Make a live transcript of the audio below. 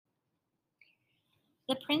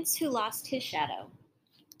The Prince Who Lost His Shadow.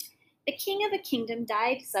 The king of a kingdom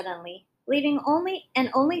died suddenly, leaving only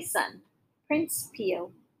an only son, Prince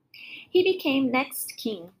Pio. He became next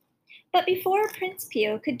king, but before Prince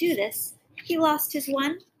Pio could do this, he lost his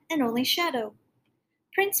one and only shadow.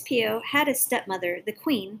 Prince Pio had a stepmother, the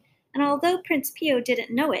queen, and although Prince Pio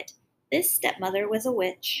didn't know it, this stepmother was a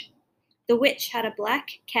witch. The witch had a black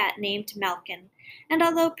cat named Malkin, and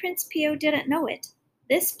although Prince Pio didn't know it,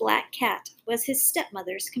 this black cat was his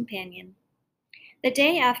stepmother's companion. The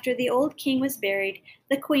day after the old king was buried,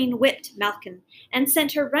 the queen whipped Malkin and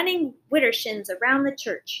sent her running widdershins around the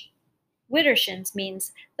church. Widdershins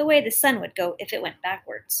means the way the sun would go if it went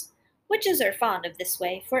backwards. Witches are fond of this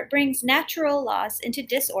way, for it brings natural laws into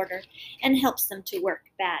disorder and helps them to work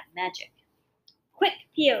bad magic. Quick,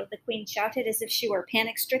 Pio, the queen shouted as if she were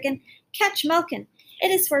panic-stricken. Catch Malkin.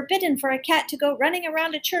 It is forbidden for a cat to go running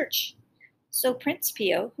around a church. So Prince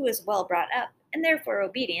Pio, who was well brought up and therefore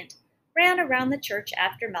obedient, ran around the church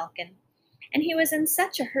after Malkin, and he was in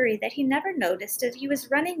such a hurry that he never noticed that he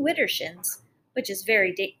was running widdershins, which is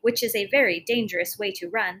a very dangerous way to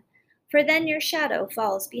run, for then your shadow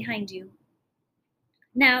falls behind you.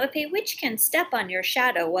 Now, if a witch can step on your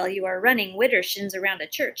shadow while you are running widdershins around a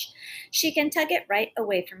church, she can tug it right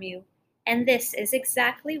away from you, and this is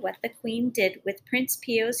exactly what the queen did with Prince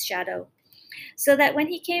Pio's shadow, so that when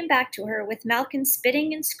he came back to her with Malkin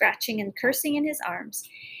spitting and scratching and cursing in his arms,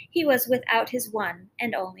 he was without his one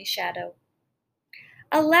and only shadow.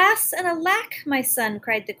 Alas and alack, my son,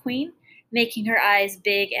 cried the queen, making her eyes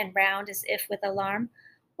big and round as if with alarm.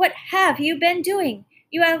 What have you been doing?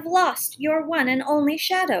 You have lost your one and only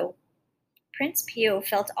shadow. Prince Pio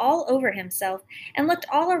felt all over himself and looked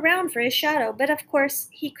all around for his shadow, but of course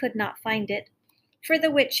he could not find it, for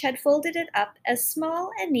the witch had folded it up as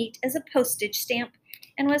small and neat as a postage stamp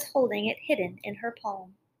and was holding it hidden in her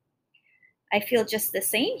palm. I feel just the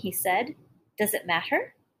same, he said. Does it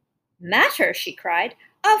matter? Matter, she cried.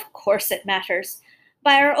 Of course it matters.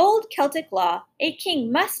 By our old Celtic law, a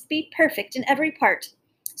king must be perfect in every part.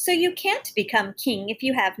 So you can't become king if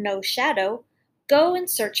you have no shadow. Go and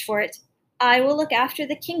search for it. I will look after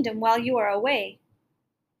the kingdom while you are away.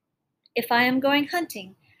 If I am going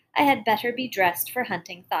hunting, I had better be dressed for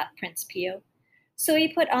hunting, thought Prince Pio. So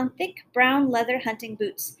he put on thick brown leather hunting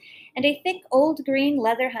boots and a thick old green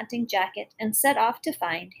leather hunting jacket and set off to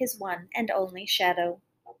find his one and only shadow.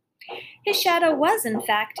 His shadow was, in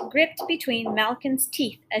fact, gripped between Malkin's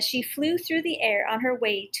teeth as she flew through the air on her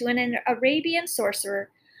way to an Arabian sorcerer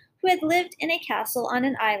who had lived in a castle on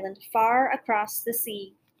an island far across the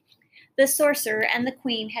sea. The sorcerer and the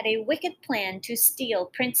queen had a wicked plan to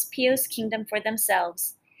steal Prince Pio's kingdom for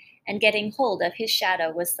themselves, and getting hold of his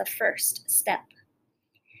shadow was the first step.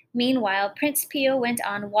 Meanwhile, Prince Pio went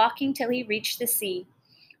on walking till he reached the sea,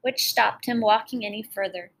 which stopped him walking any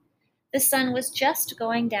further. The sun was just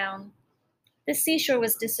going down. The seashore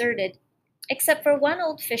was deserted, except for one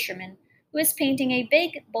old fisherman who was painting a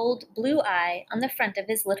big, bold blue eye on the front of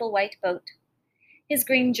his little white boat. His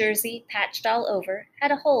green jersey, patched all over,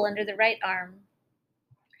 had a hole under the right arm.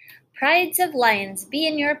 Prides of lions be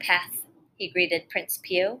in your path, he greeted Prince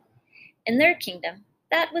Pio. In their kingdom,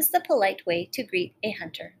 that was the polite way to greet a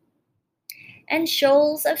hunter. And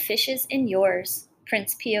shoals of fishes in yours,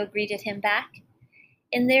 Prince Pio greeted him back.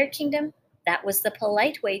 In their kingdom, that was the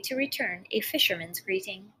polite way to return a fisherman's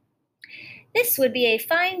greeting. This would be a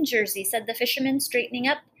fine jersey, said the fisherman, straightening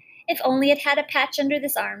up, if only it had a patch under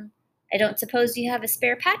this arm. I don't suppose you have a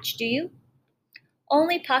spare patch, do you?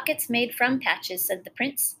 Only pockets made from patches, said the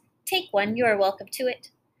prince. Take one, you are welcome to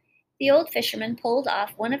it. The old fisherman pulled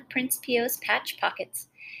off one of Prince Pio's patch pockets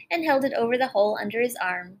and held it over the hole under his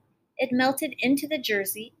arm. It melted into the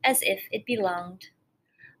jersey as if it belonged.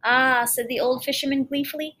 Ah, said the old fisherman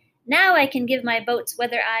gleefully, now I can give my boat's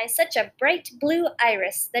weather eye such a bright blue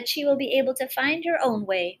iris that she will be able to find her own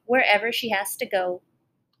way wherever she has to go.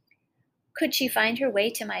 Could she find her way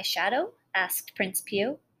to my shadow? Asked Prince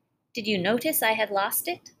Pio. Did you notice I had lost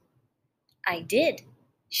it? I did.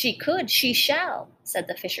 She could, she shall, said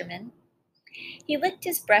the fisherman. He licked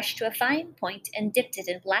his brush to a fine point and dipped it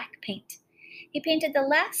in black paint. He painted the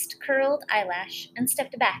last curled eyelash and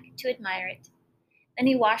stepped back to admire it. Then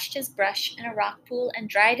he washed his brush in a rock pool and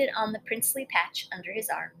dried it on the princely patch under his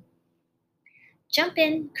arm. Jump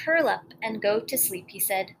in, curl up, and go to sleep, he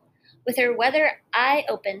said. With her weather eye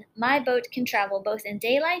open, my boat can travel both in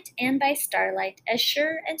daylight and by starlight, as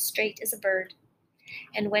sure and straight as a bird.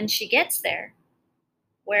 And when she gets there,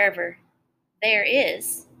 wherever there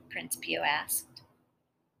is, Prince Pio asked.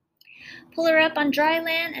 Pull her up on dry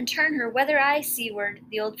land and turn her weather eye seaward,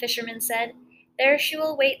 the old fisherman said. There she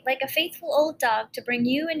will wait like a faithful old dog to bring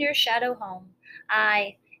you and your shadow home.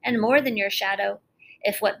 Aye, and more than your shadow,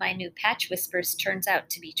 if what my new patch whispers turns out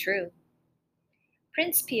to be true."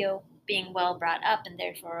 Prince Pio, being well brought up and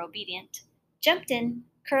therefore obedient, jumped in,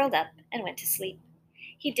 curled up, and went to sleep.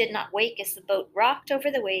 He did not wake as the boat rocked over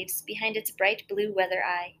the waves behind its bright blue weather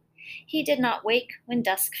eye. He did not wake when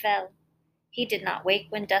dusk fell. He did not wake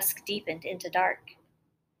when dusk deepened into dark.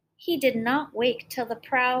 He did not wake till the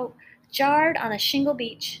prow jarred on a shingle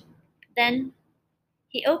beach. Then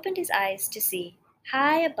he opened his eyes to see,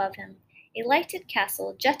 high above him, a lighted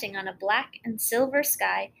castle jutting on a black and silver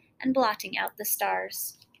sky and blotting out the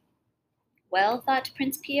stars. "Well," thought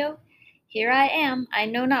Prince Pio, "here I am. I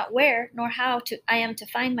know not where nor how I am to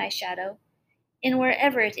find my shadow. In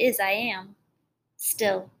wherever it is I am.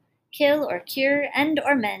 Still, kill or cure, end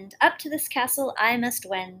or mend, up to this castle I must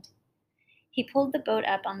wend." He pulled the boat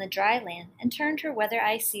up on the dry land and turned her weather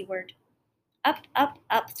eye seaward. Up, up,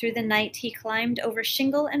 up through the night he climbed over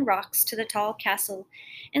shingle and rocks to the tall castle,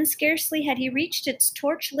 and scarcely had he reached its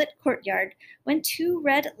torch-lit courtyard when two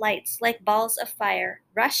red lights like balls of fire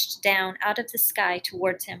rushed down out of the sky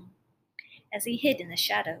towards him. As he hid in the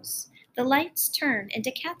shadows, the lights turned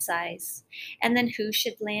into cat's eyes, and then who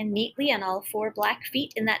should land neatly on all four black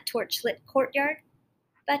feet in that torch-lit courtyard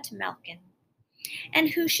but Malkin? And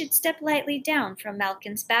who should step lightly down from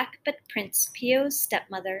Malkin's back but Prince Pio's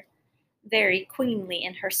stepmother, very queenly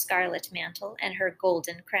in her scarlet mantle and her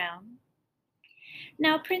golden crown.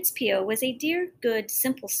 Now Prince Pio was a dear, good,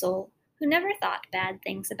 simple soul who never thought bad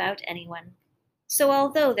things about anyone. So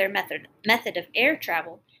although their method of air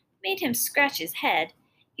travel made him scratch his head,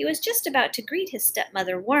 he was just about to greet his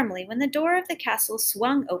stepmother warmly when the door of the castle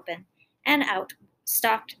swung open, and out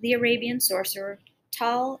stalked the Arabian sorcerer,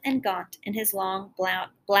 tall and gaunt in his long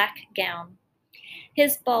black gown,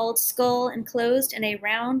 his bald skull enclosed in a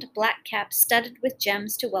round black cap studded with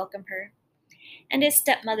gems to welcome her. And his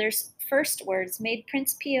stepmother's first words made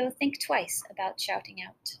Prince Pio think twice about shouting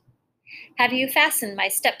out. "Have you fastened my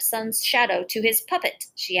stepson's shadow to his puppet?"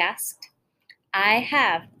 she asked. "I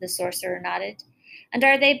have," the sorcerer nodded. "And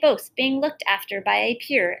are they both being looked after by a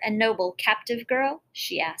pure and noble captive girl?"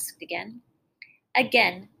 she asked again.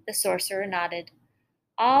 Again the sorcerer nodded.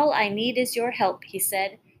 "All I need is your help," he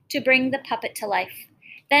said, "to bring the puppet to life.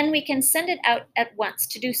 Then we can send it out at once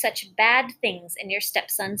to do such bad things in your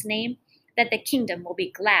stepson's name that the kingdom will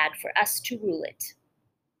be glad for us to rule it."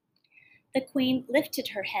 The queen lifted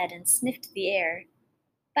her head and sniffed the air.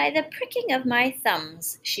 "By the pricking of my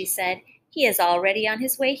thumbs," she said, "he is already on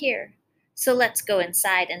his way here. So let's go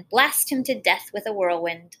inside and blast him to death with a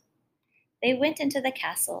whirlwind." They went into the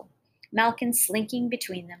castle, Malkin slinking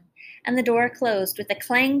between them, and the door closed with a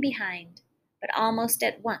clang behind. But almost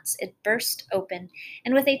at once it burst open,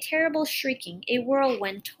 and with a terrible shrieking, a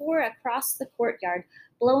whirlwind tore across the courtyard,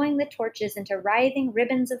 blowing the torches into writhing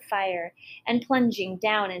ribbons of fire and plunging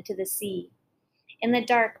down into the sea. In the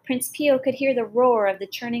dark, Prince Pio could hear the roar of the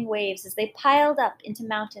churning waves as they piled up into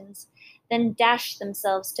mountains, then dashed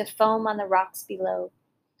themselves to foam on the rocks below.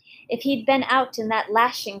 If he'd been out in that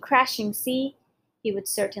lashing, crashing sea, he would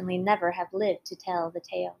certainly never have lived to tell the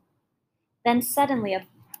tale. Then suddenly,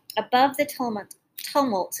 above the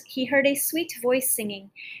tumult, he heard a sweet voice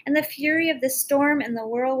singing, and the fury of the storm and the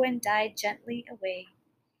whirlwind died gently away.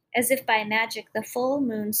 As if by magic, the full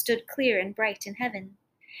moon stood clear and bright in heaven.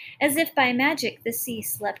 As if by magic, the sea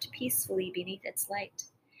slept peacefully beneath its light.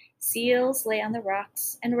 Seals lay on the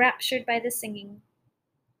rocks, enraptured by the singing,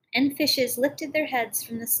 and fishes lifted their heads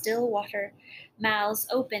from the still water, mouths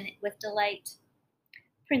open with delight.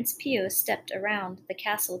 Prince Pio stepped around the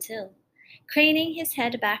castle till, craning his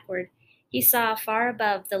head backward, he saw far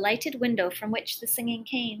above the lighted window from which the singing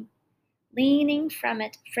came. Leaning from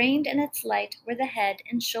it, framed in its light, were the head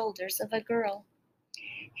and shoulders of a girl.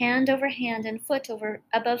 Hand over hand and foot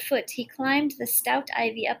above foot, he climbed the stout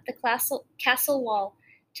ivy up the castle wall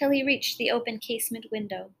till he reached the open casement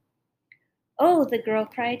window. "Oh," the girl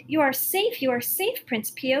cried, you are safe,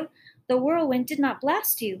 Prince Pio. The whirlwind did not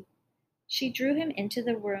blast you." She drew him into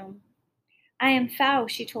the room. "I am foul,"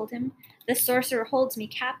 she told him. "The sorcerer holds me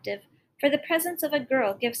captive, for the presence of a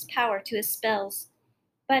girl gives power to his spells.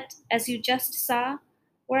 But, as you just saw,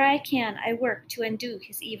 where I can, I work to undo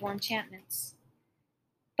his evil enchantments."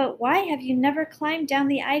 "But why have you never climbed down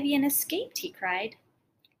the ivy and escaped?" he cried.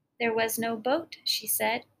 "There was no boat," she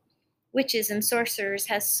said. "Witches and sorcerers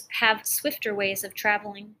have swifter ways of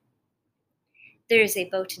traveling." "There is a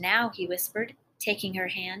boat now," he whispered, taking her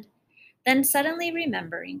hand. Then suddenly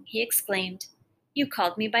remembering, he exclaimed, "You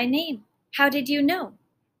called me by name. How did you know?"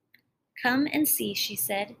 "Come and see," she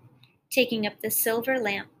said, taking up the silver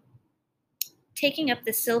lamp taking up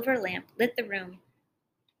the silver lamp, lit the room.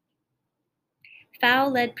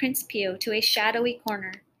 Phao led Prince Pio to a shadowy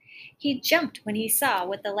corner. He jumped when he saw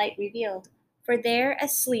what the light revealed, for there,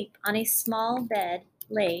 asleep on a small bed,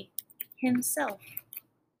 lay himself.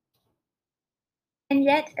 And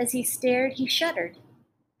yet, as he stared, he shuddered.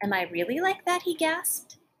 "Am I really like that?" he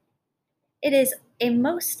gasped. "It is a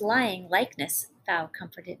most lying likeness," Phao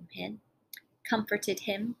comforted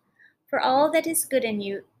him, "for all that is good in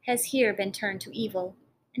you has here been turned to evil,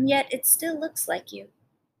 and yet it still looks like you.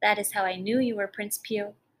 That is how I knew you were Prince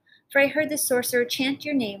Pio, for I heard the sorcerer chant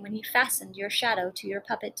your name when he fastened your shadow to your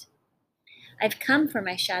puppet. I've come for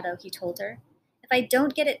my shadow," he told her. "If I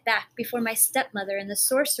don't get it back before my stepmother and the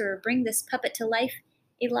sorcerer bring this puppet to life,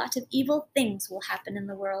 a lot of evil things will happen in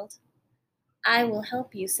the world." "I will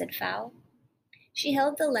help you," said Phao. She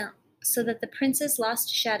held the lamp so that the prince's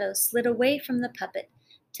lost shadow slid away from the puppet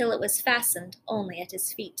till it was fastened only at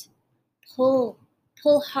his feet. "Pull,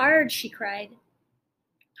 pull hard," she cried.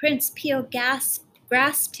 Prince Pio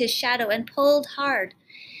grasped his shadow and pulled hard.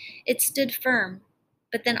 It stood firm,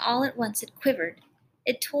 but then all at once it quivered.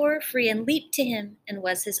 It tore free and leaped to him and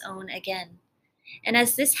was his own again. And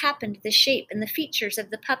as this happened, the shape and the features of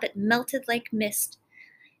the puppet melted like mist,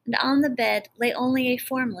 and on the bed lay only a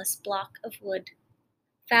formless block of wood.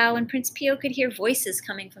 Phao and Prince Pio could hear voices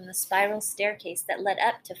coming from the spiral staircase that led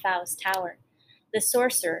up to Phao's tower. The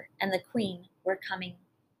sorcerer and the queen were coming.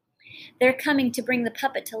 "They're coming to bring the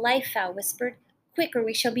puppet to life," Phao whispered. "Quick, or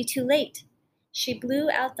we shall be too late." She blew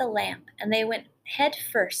out the lamp, and they went head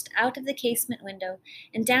first out of the casement window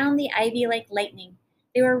and down the ivy like lightning.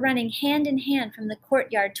 They were running hand in hand from the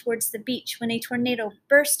courtyard towards the beach when a tornado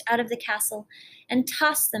burst out of the castle and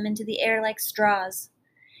tossed them into the air like straws.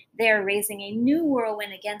 "They are raising a new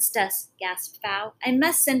whirlwind against us," gasped Phao. "I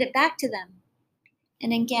must send it back to them."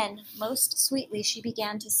 And again, most sweetly, she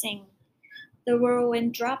began to sing. The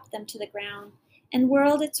whirlwind dropped them to the ground and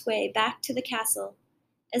whirled its way back to the castle.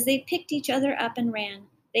 As they picked each other up and ran,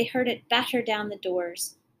 they heard it batter down the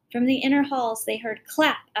doors. From the inner halls they heard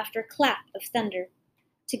clap after clap of thunder.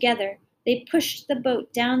 Together, they pushed the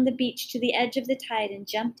boat down the beach to the edge of the tide and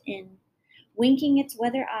jumped in. Winking its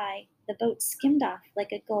weather eye, the boat skimmed off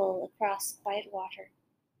like a gull across quiet water.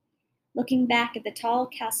 Looking back at the tall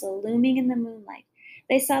castle looming in the moonlight,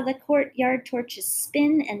 they saw the courtyard torches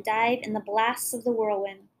spin and dive in the blasts of the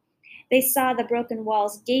whirlwind. They saw the broken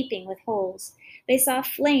walls gaping with holes. They saw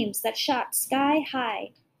flames that shot sky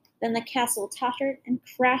high. Then the castle tottered and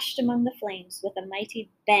crashed among the flames with a mighty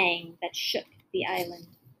bang that shook the island.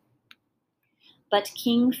 But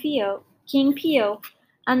King Pio,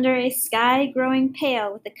 under a sky growing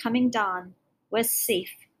pale with the coming dawn, was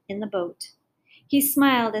safe in the boat. He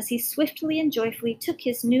smiled as he swiftly and joyfully took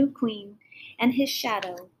his new queen and his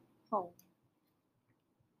shadow home.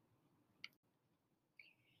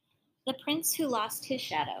 The Prince Who Lost His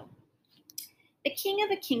Shadow. The king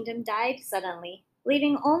of a kingdom died suddenly,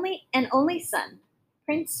 leaving an only son,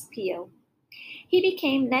 Prince Pio. He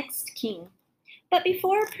became next king. But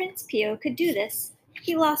before Prince Pio could do this,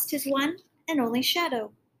 he lost his one and only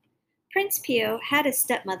shadow. Prince Pio had a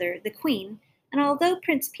stepmother, the queen, and although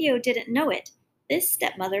Prince Pio didn't know it, this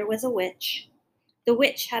stepmother was a witch. The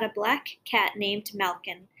witch had a black cat named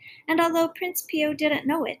Malkin, and although Prince Pio didn't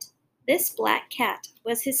know it, this black cat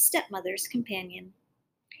was his stepmother's companion.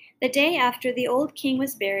 The day after the old king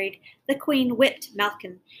was buried, the queen whipped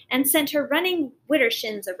Malkin and sent her running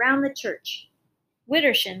widdershins around the church.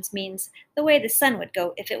 Widdershins means the way the sun would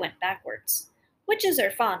go if it went backwards. Witches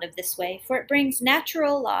are fond of this way, for it brings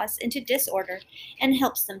natural laws into disorder and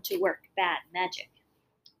helps them to work bad magic.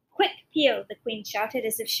 "Quick, Pio," the queen shouted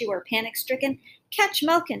as if she were panic-stricken. "Catch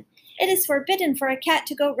Malkin. It is forbidden for a cat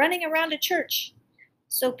to go running around a church."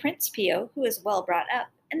 So Prince Pio, who was well brought up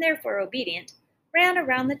and therefore obedient, ran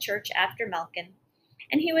around the church after Malkin,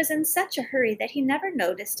 and he was in such a hurry that he never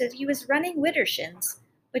noticed that he was running widdershins,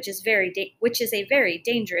 which is a very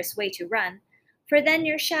dangerous way to run, for then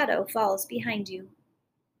your shadow falls behind you.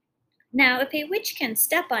 Now, if a witch can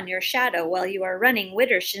step on your shadow while you are running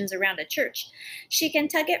widdershins around a church, she can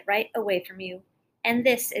tug it right away from you. And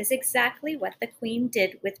this is exactly what the queen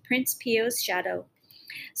did with Prince Pio's shadow,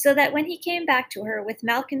 so that when he came back to her with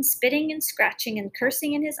Malkin spitting and scratching and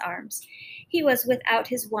cursing in his arms, he was without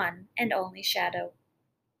his one and only shadow.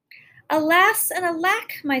 "Alas and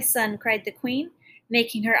alack, my son," cried the queen,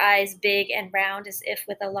 making her eyes big and round as if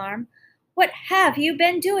with alarm. "What have you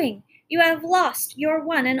been doing? You have lost your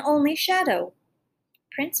one and only shadow."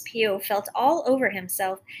 Prince Pio felt all over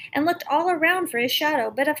himself and looked all around for his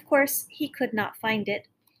shadow, but of course he could not find it,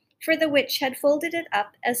 for the witch had folded it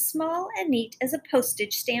up as small and neat as a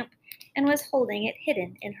postage stamp and was holding it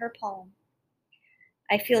hidden in her palm.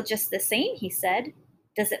 I feel just the same, he said.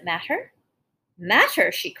 Does it matter?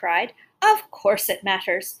 Matter, she cried. Of course it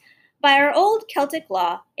matters. By our old Celtic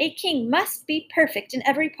law, a king must be perfect in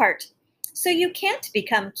every part. So you can't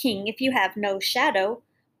become king if you have no shadow.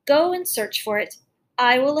 Go and search for it.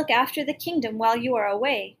 I will look after the kingdom while you are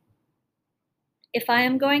away. If I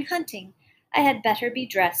am going hunting, I had better be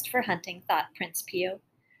dressed for hunting, thought Prince Pio.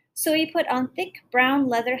 So he put on thick brown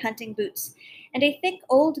leather hunting boots and a thick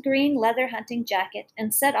old green leather hunting jacket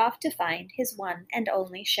and set off to find his one and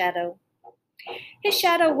only shadow. His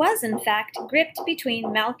shadow was, in fact, gripped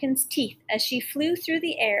between Malkin's teeth as she flew through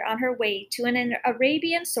the air on her way to an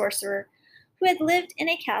Arabian sorcerer who had lived in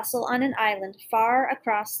a castle on an island far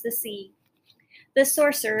across the sea. The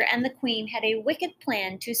sorcerer and the queen had a wicked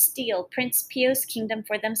plan to steal Prince Pio's kingdom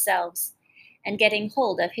for themselves, and getting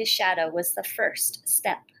hold of his shadow was the first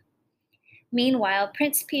step. Meanwhile,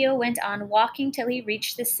 Prince Pio went on walking till he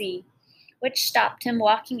reached the sea, which stopped him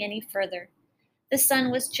walking any further. The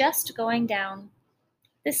sun was just going down.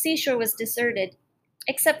 The seashore was deserted,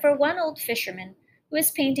 except for one old fisherman who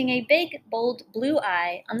was painting a big, bold blue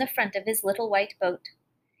eye on the front of his little white boat.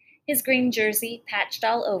 His green jersey, patched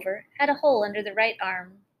all over, had a hole under the right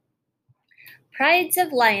arm. Prides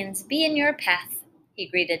of lions be in your path, he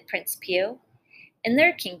greeted Prince Pio. In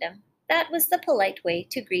their kingdom, that was the polite way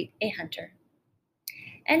to greet a hunter.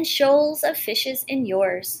 And shoals of fishes in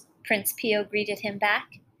yours, Prince Pio greeted him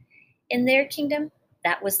back. In their kingdom,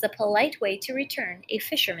 that was the polite way to return a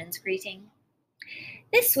fisherman's greeting.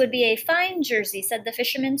 This would be a fine jersey, said the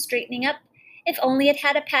fisherman, straightening up, if only it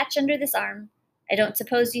had a patch under this arm. I don't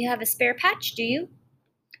suppose you have a spare patch, do you?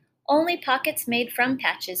 Only pockets made from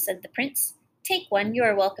patches, said the prince. Take one, you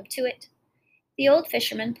are welcome to it. The old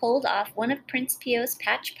fisherman pulled off one of Prince Pio's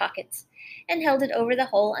patch pockets and held it over the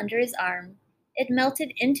hole under his arm. It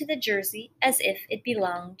melted into the jersey as if it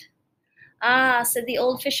belonged. Ah, said the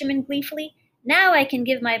old fisherman gleefully, now I can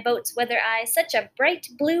give my boat's weather eye such a bright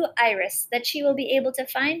blue iris that she will be able to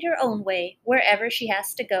find her own way wherever she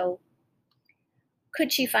has to go.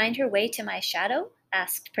 Could she find her way to my shadow?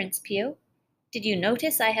 Asked Prince Pio. Did you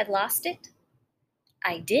notice I had lost it?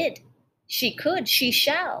 I did. She could, she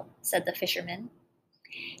shall, said the fisherman.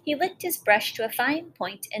 He licked his brush to a fine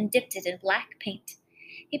point and dipped it in black paint.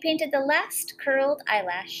 He painted the last curled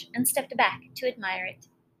eyelash and stepped back to admire it.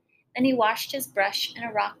 Then he washed his brush in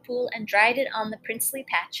a rock pool and dried it on the princely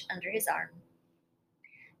patch under his arm.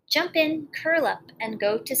 Jump in, curl up, and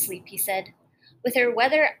go to sleep, he said. With her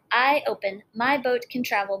weather eye open, my boat can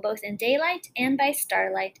travel both in daylight and by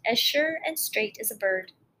starlight, as sure and straight as a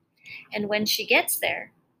bird. And when she gets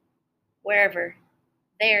there, wherever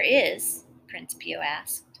there is, Prince Pio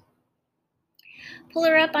asked. Pull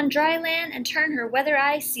her up on dry land and turn her weather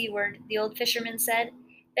eye seaward, the old fisherman said.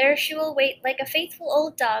 There she will wait like a faithful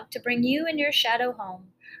old dog to bring you and your shadow home.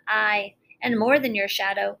 Aye, and more than your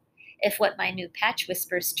shadow, if what my new patch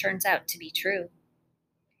whispers turns out to be true.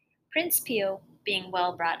 Prince Pio, being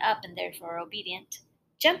well brought up and therefore obedient,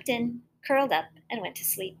 jumped in, curled up, and went to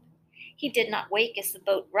sleep. He did not wake as the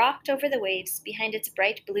boat rocked over the waves behind its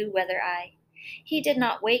bright blue weather eye. He did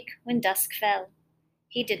not wake when dusk fell.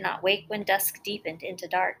 He did not wake when dusk deepened into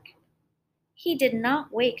dark. He did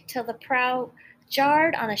not wake till the prow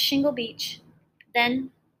jarred on a shingle beach.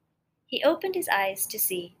 Then he opened his eyes to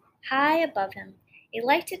see, high above him, a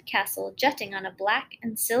lighted castle jutting on a black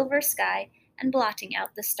and silver sky and blotting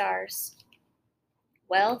out the stars.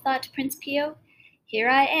 Well, thought Prince Pio, here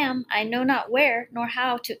I am, I know not where nor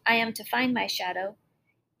how I am to find my shadow.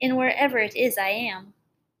 In wherever it is I am.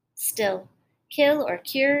 Still, kill or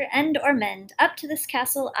cure, end or mend, up to this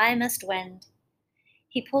castle I must wend.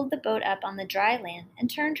 He pulled the boat up on the dry land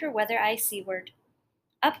and turned her weather eye seaward.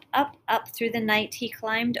 Up, up, up through the night he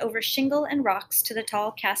climbed over shingle and rocks to the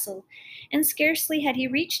tall castle, and scarcely had he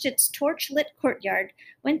reached its torch-lit courtyard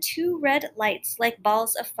when two red lights like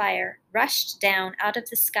balls of fire rushed down out of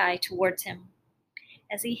the sky towards him.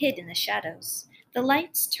 As he hid in the shadows, the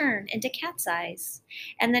lights turned into cat's eyes,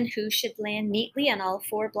 and then who should land neatly on all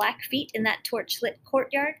four black feet in that torch-lit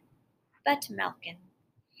courtyard but Malkin?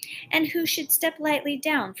 And who should step lightly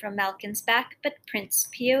down from Malkin's back but Prince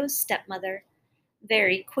Pio's stepmother,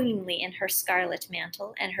 very queenly in her scarlet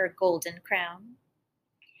mantle and her golden crown.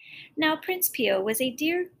 Now Prince Pio was a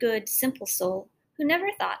dear, good, simple soul who never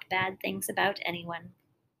thought bad things about anyone.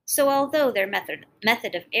 So although their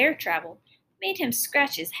method of air travel made him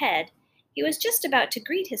scratch his head, he was just about to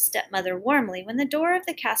greet his stepmother warmly when the door of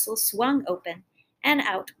the castle swung open, and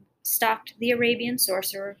out stalked the Arabian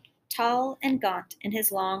sorcerer, tall and gaunt in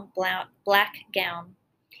his long black gown,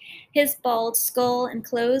 his bald skull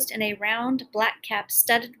enclosed in a round black cap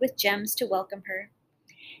studded with gems to welcome her,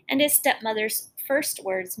 and his stepmother's first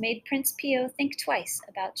words made Prince Pio think twice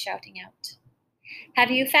about shouting out.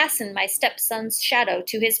 "Have you fastened my stepson's shadow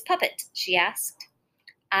to his puppet?" she asked.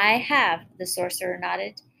 "I have," the sorcerer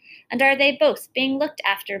nodded. "And are they both being looked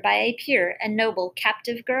after by a pure and noble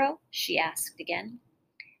captive girl?" she asked again.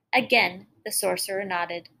 Again, the sorcerer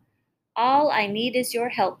nodded. "All I need is your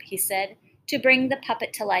help," he said, "to bring the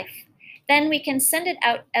puppet to life. Then we can send it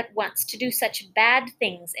out at once to do such bad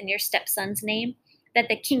things in your stepson's name that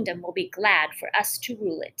the kingdom will be glad for us to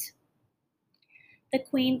rule it." The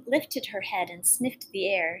queen lifted her head and sniffed the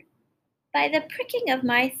air. "By the pricking of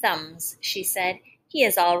my thumbs," she said, "he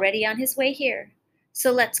is already on his way here.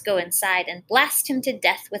 So let's go inside and blast him to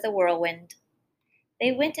death with a whirlwind."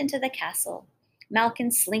 They went into the castle,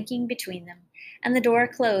 Malkin slinking between them, and the door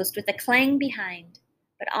closed with a clang behind.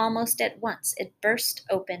 But almost at once it burst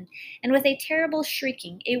open, and with a terrible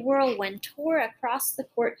shrieking, a whirlwind tore across the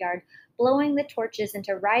courtyard, blowing the torches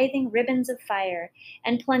into writhing ribbons of fire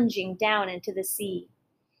and plunging down into the sea.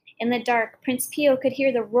 In the dark, Prince Pio could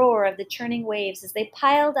hear the roar of the churning waves as they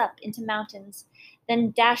piled up into mountains,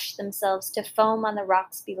 then dashed themselves to foam on the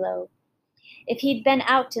rocks below. If he'd been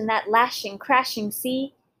out in that lashing, crashing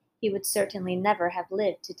sea, he would certainly never have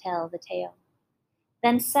lived to tell the tale.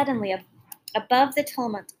 Then suddenly, above the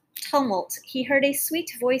tumult, he heard a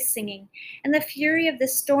sweet voice singing, and the fury of the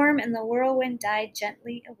storm and the whirlwind died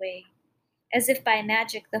gently away. As if by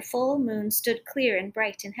magic, the full moon stood clear and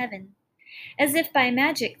bright in heaven. As if by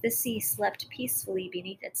magic, the sea slept peacefully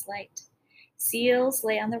beneath its light. Seals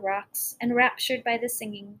lay on the rocks, enraptured by the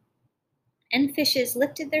singing, and fishes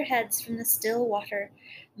lifted their heads from the still water,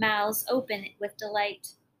 mouths open with delight.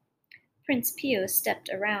 Prince Pio stepped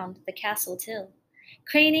around the castle till,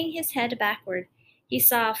 craning his head backward, he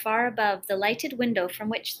saw far above the lighted window from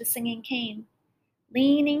which the singing came.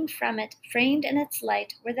 Leaning from it, framed in its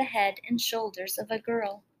light, were the head and shoulders of a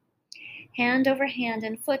girl. Hand over hand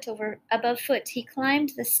and foot above foot, he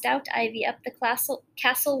climbed the stout ivy up the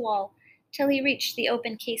castle wall till he reached the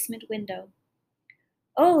open casement window.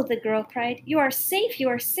 "Oh," the girl cried, you are safe,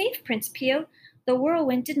 Prince Pio. The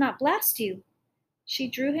whirlwind did not blast you." She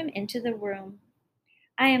drew him into the room.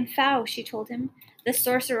 "I am Fao," she told him. "The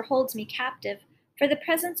sorcerer holds me captive, for the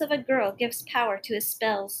presence of a girl gives power to his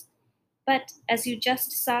spells. But, as you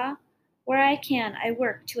just saw, where I can, I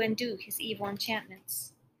work to undo his evil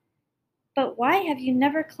enchantments." "But why have you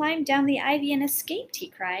never climbed down the ivy and escaped?" he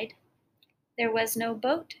cried. "There was no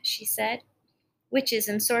boat," she said. "Witches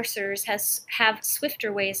and sorcerers have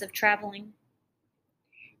swifter ways of traveling."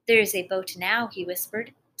 "There is a boat now," he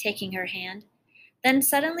whispered, taking her hand. Then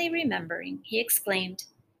suddenly remembering, he exclaimed,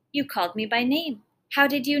 "You called me by name. How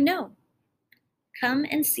did you know?" "Come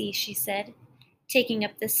and see," she said, taking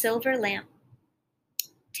up the silver lamp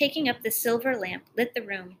lit the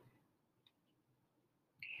room.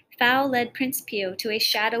 Fao led Prince Pio to a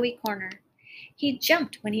shadowy corner. He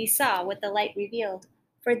jumped when he saw what the light revealed,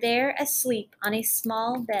 for there, asleep on a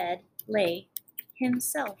small bed, lay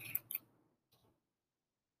himself.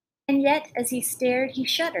 And yet, as he stared, he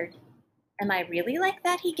shuddered. "Am I really like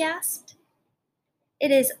that?" he gasped.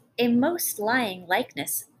 "It is a most lying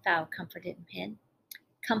likeness," Fao comforted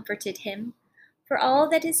him, "for all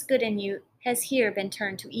that is good in you has here been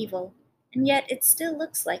turned to evil, and yet it still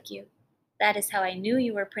looks like you. That is how I knew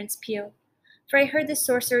you were Prince Pio, for I heard the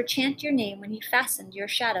sorcerer chant your name when he fastened your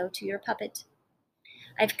shadow to your puppet."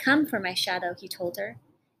 "I've come for my shadow," he told her.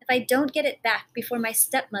 "If I don't get it back before my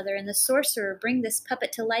stepmother and the sorcerer bring this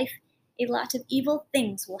puppet to life, a lot of evil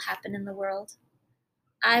things will happen in the world."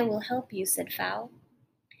 "I will help you," said Fao.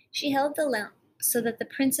 She held the lamp so that the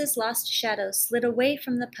prince's lost shadow slid away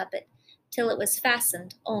from the puppet till it was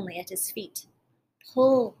fastened only at his feet.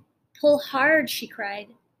 "Pull, pull hard," she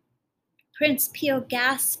cried. Prince Pio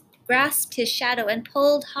grasped his shadow and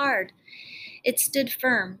pulled hard. It stood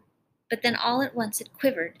firm, but then all at once it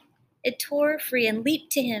quivered. It tore free and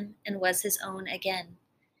leaped to him and was his own again.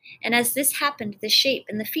 And as this happened, the shape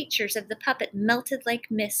and the features of the puppet melted like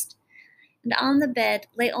mist, and on the bed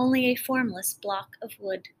lay only a formless block of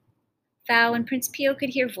wood. Fao and Prince Pio could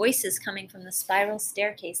hear voices coming from the spiral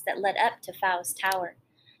staircase that led up to Fao's tower.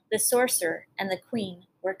 The sorcerer and the queen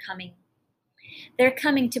were coming. "They're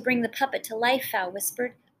coming to bring the puppet to life," Fao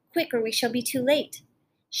whispered. "Quick, or we shall be too late."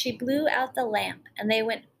 She blew out the lamp, and they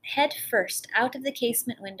went head first out of the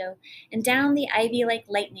casement window and down the ivy like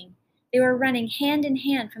lightning. They were running hand in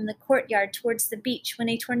hand from the courtyard towards the beach when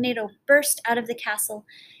a tornado burst out of the castle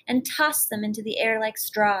and tossed them into the air like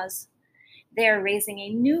straws. "They are raising a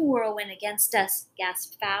new whirlwind against us,"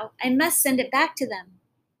 gasped Fao. "I must send it back to them."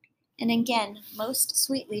 And again, most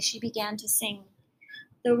sweetly, she began to sing.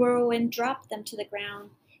 The whirlwind dropped them to the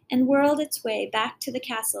ground and whirled its way back to the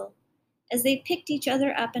castle. As they picked each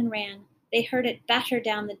other up and ran, they heard it batter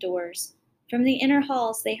down the doors. From the inner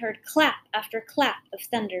halls they heard clap after clap of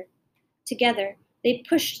thunder. Together, they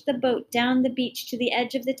pushed the boat down the beach to the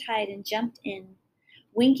edge of the tide and jumped in.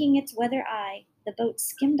 Winking its weather eye, the boat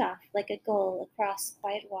skimmed off like a gull across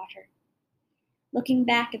quiet water. Looking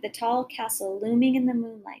back at the tall castle looming in the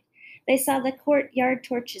moonlight, they saw the courtyard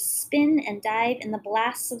torches spin and dive in the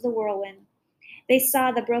blasts of the whirlwind. They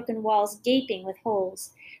saw the broken walls gaping with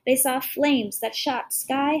holes. They saw flames that shot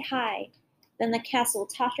sky high. Then the castle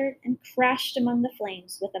tottered and crashed among the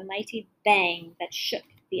flames with a mighty bang that shook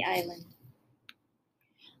the island.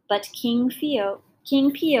 But King Pio,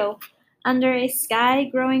 under a sky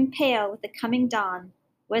growing pale with the coming dawn,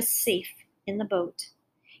 was safe in the boat.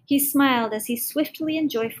 He smiled as he swiftly and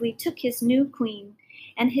joyfully took his new queen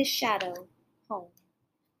and his shadow